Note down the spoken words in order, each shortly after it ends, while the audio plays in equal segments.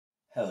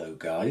Hello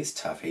guys,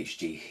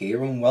 TavHD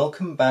here and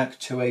welcome back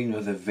to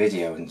another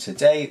video, and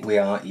today we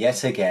are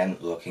yet again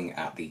looking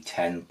at the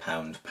 £10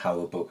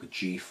 PowerBook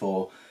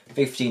G4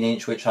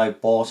 15-inch which I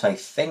bought I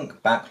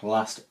think back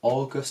last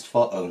August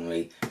for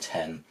only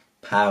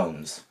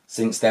 £10.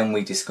 Since then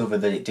we discovered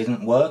that it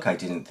didn't work. I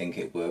didn't think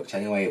it worked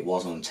anyway, it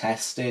was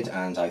untested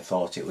and I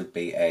thought it would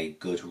be a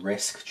good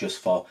risk just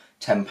for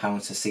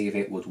 £10 to see if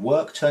it would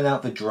work. Turned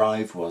out the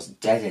drive was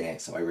dead in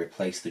it, so I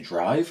replaced the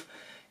drive.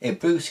 It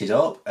booted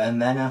up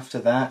and then after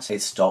that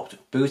it stopped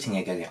booting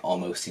again. It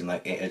almost seemed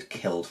like it had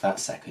killed that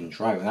second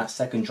drive, and that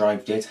second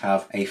drive did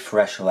have a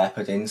fresh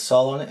leopard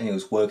install on it and it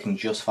was working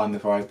just fine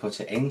before I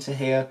put it into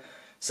here,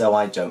 so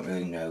I don't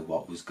really know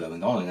what was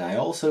going on. And I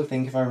also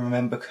think, if I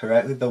remember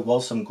correctly, there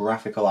was some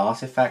graphical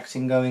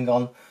artifacting going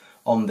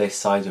on this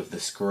side of the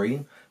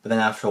screen, but then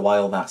after a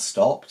while that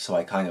stopped, so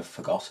I kind of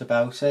forgot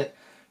about it.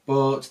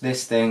 But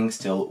this thing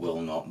still will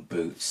not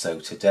boot,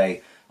 so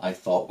today I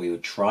thought we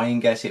would try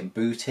and get it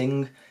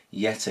booting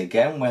yet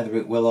again. Whether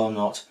it will or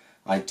not,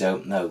 I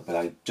don't know, but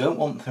I don't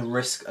want to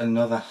risk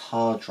another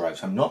hard drive,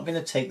 so I'm not going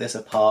to take this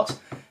apart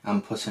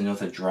and put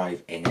another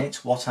drive in it.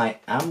 What I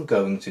am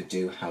going to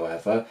do,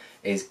 however,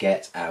 is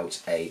get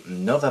out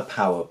another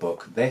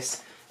PowerBook.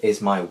 This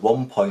is my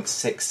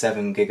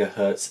 1.67 GHz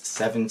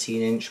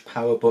 17-inch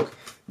PowerBook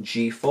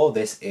G4.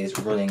 This is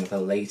running the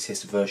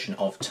latest version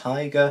of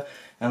Tiger,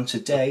 and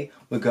today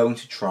we're going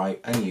to try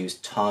and use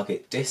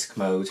target disk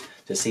mode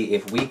to see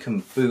if we can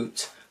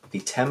boot the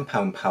 £10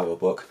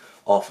 PowerBook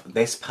off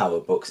this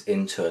PowerBook's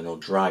internal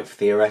drive.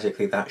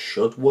 Theoretically that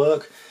should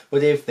work,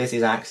 but if this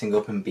is acting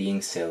up and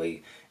being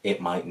silly,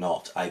 it might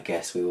not. I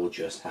guess we will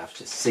just have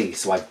to see.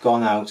 So I've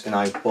gone out and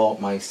I've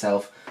bought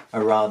myself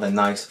a rather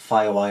nice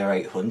Firewire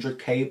 800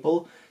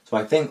 cable. So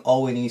I think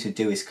all we need to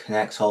do is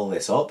connect all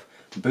this up,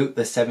 boot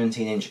the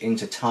 17-inch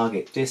into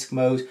target disk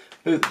mode,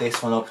 boot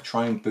this one up,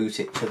 try and boot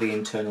it to the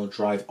internal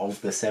drive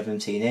of the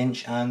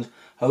 17-inch, and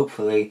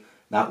hopefully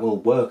that will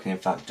work. And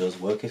if that does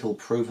work, it'll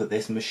prove that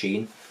this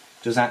machine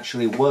does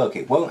actually work.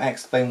 It won't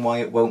explain why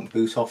it won't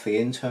boot off the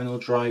internal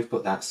drive,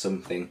 but that's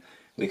something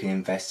we can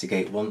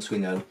investigate once we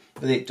know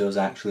that it does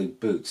actually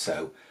boot.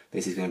 So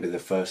this is going to be the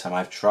first time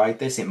I've tried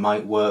this. It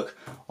might work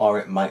or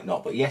it might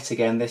not, but yet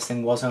again this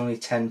thing was only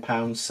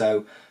 £10,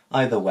 so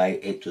either way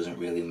it doesn't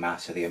really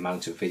matter. The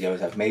amount of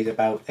videos I've made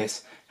about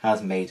this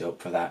has made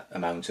up for that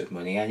amount of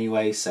money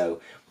anyway,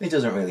 so it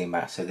doesn't really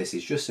matter. This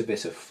is just a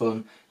bit of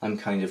fun. I'm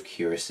kind of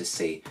curious to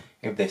see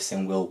if this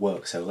thing will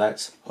work, so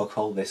let's hook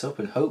all this up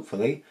and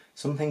hopefully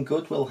something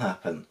good will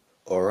happen.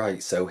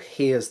 Alright, so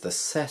here's the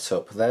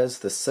setup. There's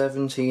the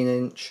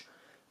 17-inch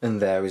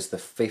and there is the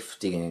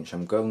 15-inch.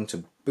 I'm going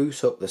to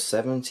boot up the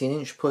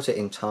 17-inch, put it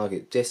in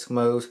target disk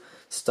mode,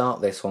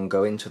 start this one,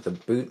 go into the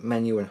boot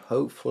menu, and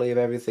hopefully if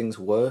everything's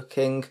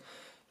working,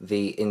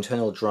 the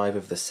internal drive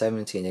of the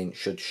 17-inch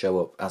should show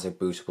up as a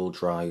bootable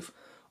drive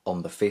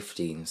on the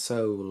 15.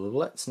 So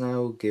let's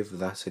now give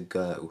that a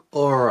go.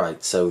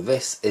 Alright, so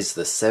this is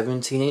the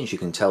 17-inch. You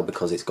can tell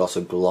because it's got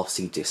a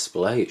glossy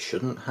display. It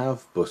shouldn't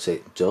have, but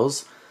it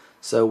does.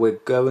 So we're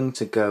going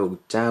to go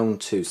down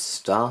to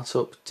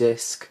Startup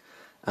Disk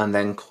and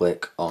then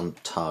click on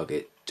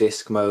Target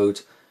Disk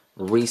Mode,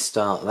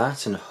 restart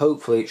that, and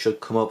hopefully it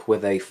should come up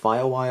with a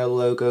Firewire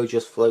logo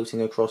just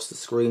floating across the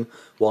screen.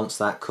 Once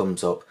that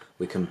comes up,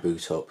 we can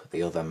boot up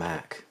the other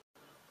Mac.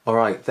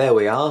 Alright, there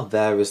we are.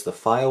 There is the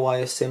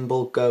Firewire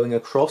symbol going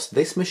across.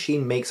 This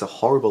machine makes a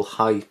horrible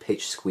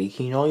high-pitched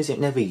squeaky noise.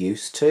 It never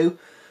used to,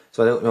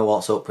 so I don't know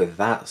what's up with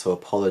that, so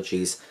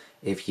apologies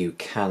if you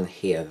can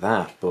hear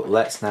that. But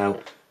let's now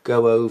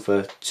go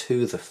over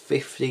to the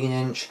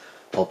 15-inch.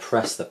 I'll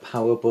press the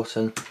power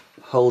button,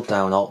 hold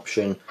down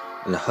option,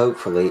 and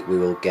hopefully we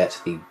will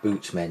get the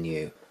boot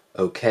menu.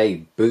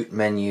 Okay, boot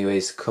menu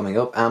is coming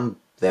up, and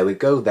there we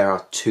go. There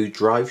are two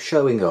drives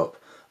showing up,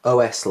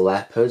 OS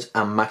Leopard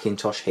and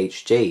Macintosh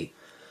HD.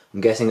 I'm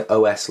guessing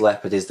OS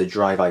Leopard is the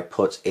drive I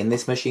put in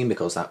this machine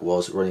because that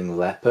was running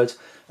Leopard,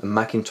 and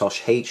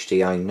Macintosh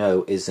HD I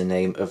know is the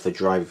name of the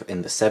drive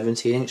in the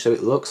 17-inch, so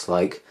it looks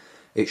like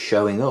it's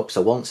showing up.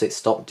 So once it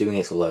stopped doing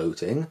its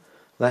loading,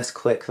 let's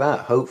click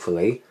that.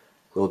 Hopefully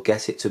we'll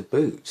get it to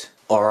boot.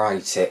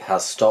 Alright, it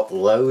has stopped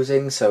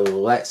loading, so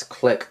let's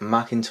click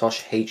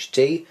Macintosh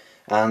HD,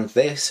 and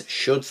this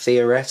should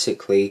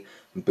theoretically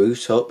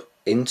boot up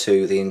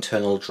into the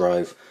internal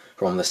drive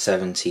from the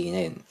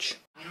 17-inch.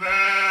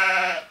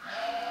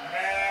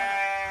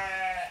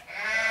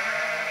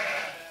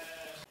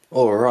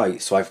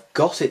 Alright, so I've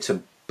got it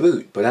to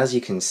boot, but as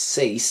you can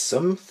see,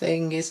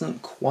 something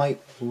isn't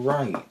quite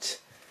right.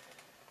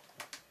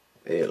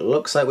 It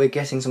looks like we're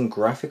getting some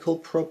graphical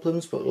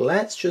problems, but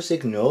let's just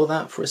ignore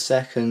that for a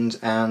second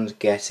and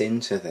get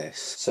into this.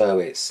 So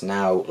it's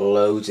now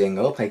loading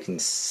up. I can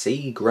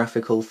see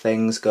graphical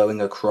things going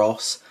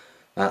across.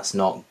 That's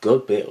not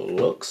good, but it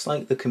looks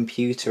like the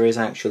computer is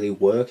actually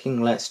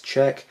working. Let's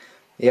check.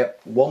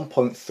 Yep,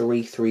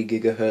 1.33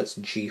 GHz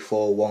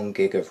G4, 1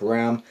 gig of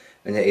RAM,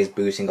 and it is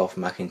booting off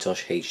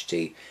Macintosh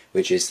HD,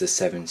 which is the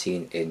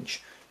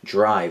 17-inch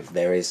drive.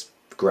 There is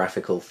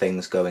graphical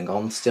things going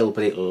on still,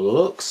 but it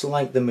looks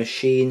like the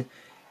machine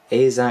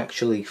is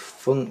actually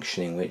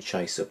functioning, which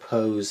I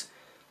suppose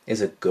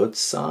is a good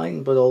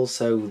sign, but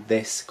also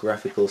this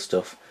graphical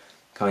stuff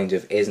kind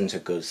of isn't a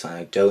good sign.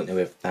 I don't know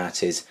if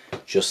that is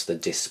just the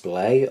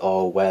display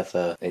or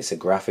whether it's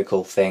a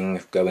graphical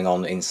thing going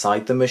on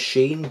inside the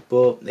machine,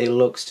 but it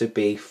looks to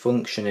be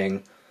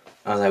functioning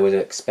as I would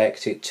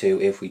expect it to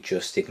if we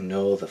just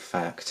ignore the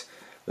fact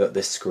that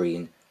the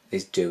screen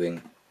is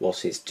doing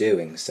what it's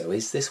doing. So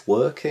is this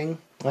working?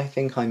 I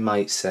think I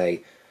might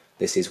say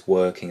this is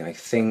working. I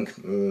think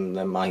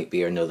there might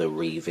be another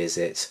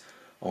revisit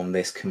on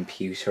this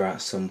computer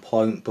at some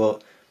point,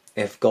 but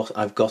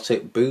I've got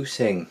it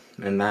booting,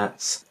 and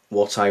that's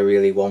what I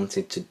really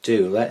wanted to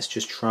do. Let's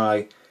just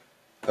try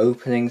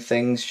opening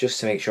things just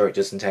to make sure it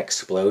doesn't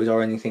explode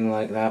or anything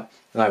like that.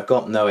 And I've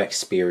got no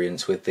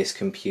experience with this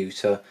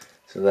computer,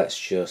 so let's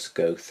just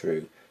go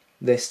through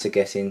this to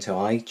get into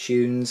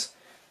iTunes.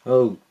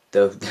 Oh,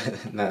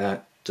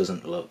 that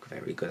doesn't look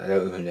very good. I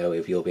don't even know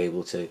if you'll be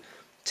able to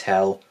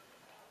tell,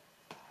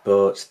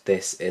 but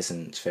this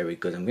isn't very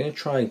good. I'm going to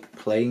try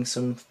playing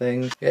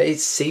something. It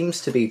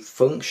seems to be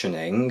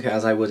functioning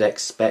as I would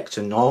expect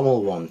a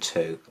normal one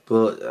to,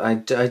 but I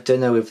don't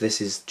know if this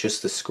is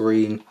just the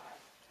screen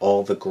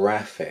or the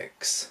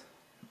graphics.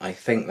 I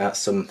think that's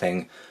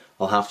something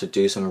I'll have to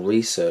do some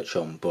research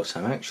on, but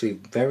I'm actually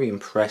very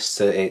impressed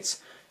that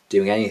it's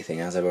doing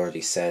anything. As I've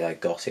already said, I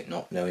got it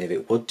not knowing if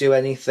it would do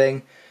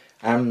anything,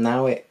 and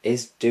now it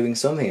is doing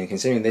something, and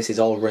considering this is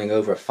all running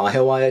over a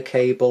FireWire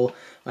cable,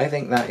 I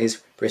think that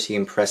is pretty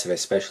impressive,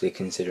 especially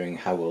considering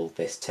how old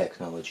this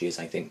technology is.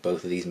 I think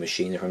both of these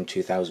machines are from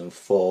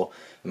 2004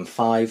 and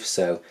 5,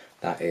 so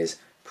that is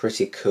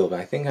pretty cool. But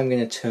I think I'm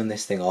going to turn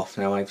this thing off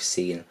now. I've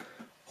seen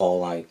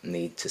all I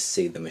need to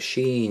see. The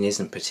machine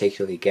isn't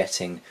particularly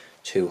getting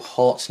too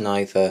hot,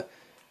 neither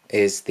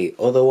is the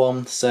other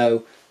one,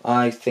 so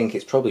I think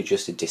it's probably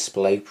just a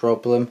display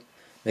problem.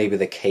 Maybe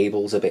the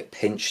cable's a bit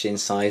pinched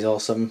inside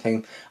or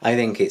something. I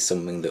think it's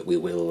something that we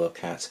will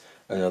look at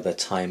another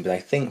time, but I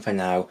think for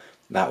now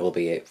that will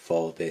be it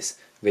for this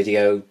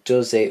video.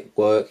 Does it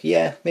work?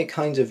 Yeah, it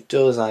kind of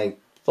does. I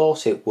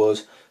thought it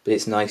would, but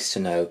it's nice to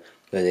know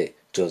that it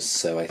does,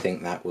 so I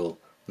think that will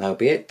now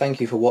be it. Thank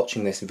you for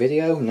watching this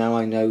video. Now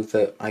I know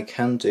that I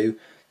can do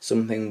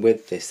something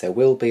with this. There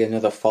will be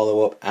another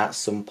follow-up at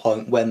some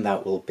point. When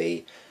that will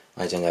be,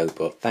 I don't know,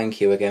 but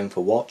thank you again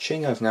for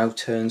watching. I've now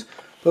turned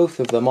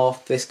both of them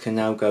off. This can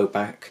now go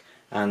back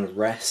and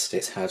rest.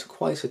 It's had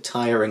quite a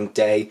tiring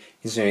day,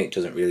 considering it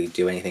doesn't really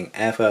do anything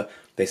ever.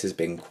 This has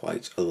been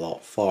quite a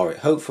lot for it.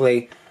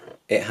 Hopefully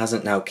it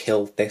hasn't now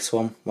killed this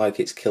one like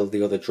it's killed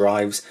the other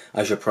drives.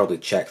 I should probably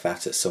check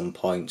that at some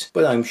point,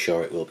 but I'm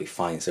sure it will be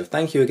fine. So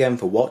thank you again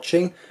for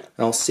watching,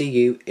 and I'll see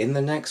you in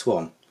the next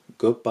one.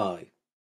 Goodbye.